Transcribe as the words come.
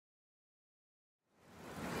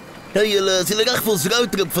Ja, julle is reg vir ons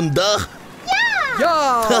roadtrip vandag. Ja!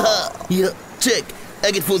 Ja, check.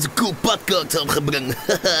 Ek het vir ons 'n cool padkaart saamgebring.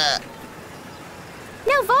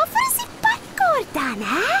 Nou waarvoor is die padkaart dan,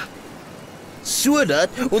 hè? Sodat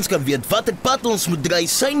ons kan weet watter pad ons moet ry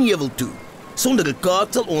synheuwel toe. Sonder 'n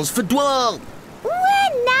kaart sal ons verdwaal. O,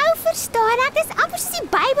 nou verstaan ek. Dis amper soos die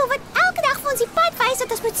Bybel wat elke dag vir ons die pad wys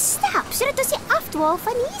wat ons moet stap, sodat ons nie afdwaal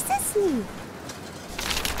van Jesus nie.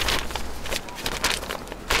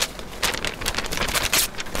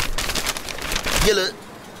 Julle,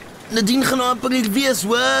 Nadine gaan amper hier wees,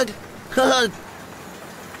 hoor.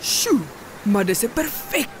 Sjoe, maar dis 'n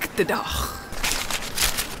perfekte dag.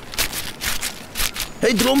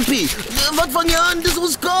 Hey Drompie, wat van jou aan? Dis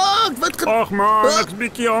ons kaart. Wat gaan... Ag man, ek's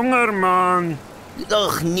bietjie honger man.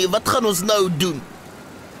 Ag nee, wat gaan ons nou doen?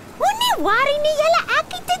 Moenie worry nie, julle, ek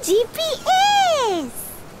het 'n GPS.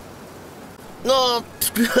 Oh,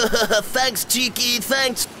 thanks Cheeky,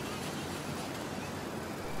 thanks.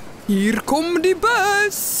 Hier kom die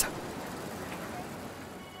bus.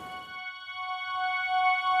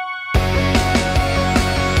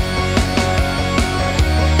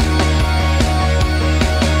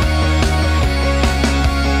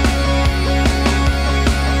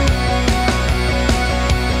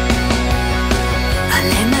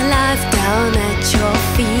 Your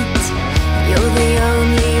feet, you're the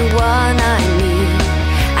only one I need.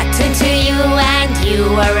 I turn to you and you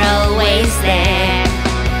are always there.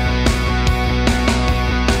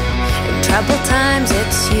 In troubled times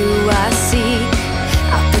it's you I seek.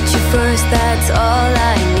 I'll put you first, that's all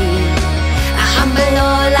I need. I humble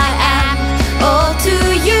all I am, all to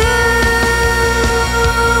you.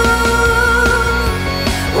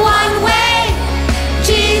 One way,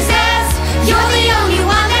 Jesus, you're the only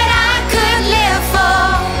one that I could live for.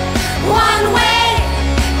 One way,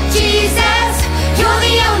 Jesus, you're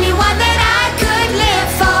the only one that I could live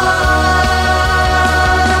for.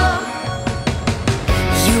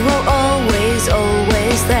 You are always,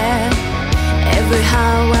 always there, every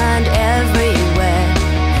how and everywhere.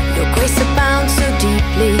 Your grace abounds so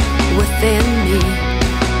deeply within me.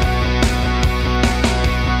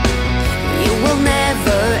 You will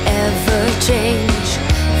never ever change.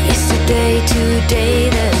 Yesterday, today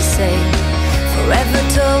the same. Forever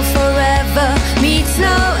till forever meets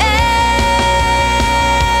no end.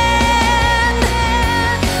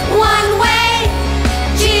 One way,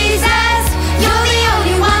 Jesus, you're the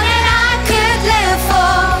only one that I could live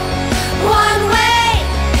for. One way,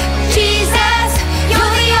 Jesus,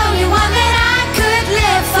 you're the only one that I could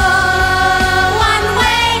live for. One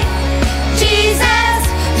way, Jesus,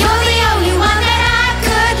 you're the only one that I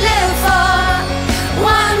could live for.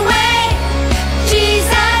 One way,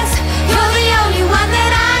 Jesus, you're the only one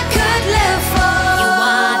that I could live for. You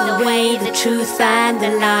are the way, the truth and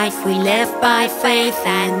the life. We live by faith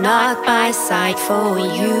and not by sight. For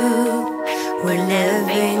you, we're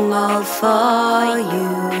living all for you.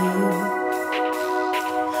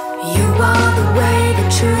 You are the way, the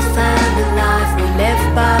truth and the life. We live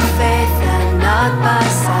by faith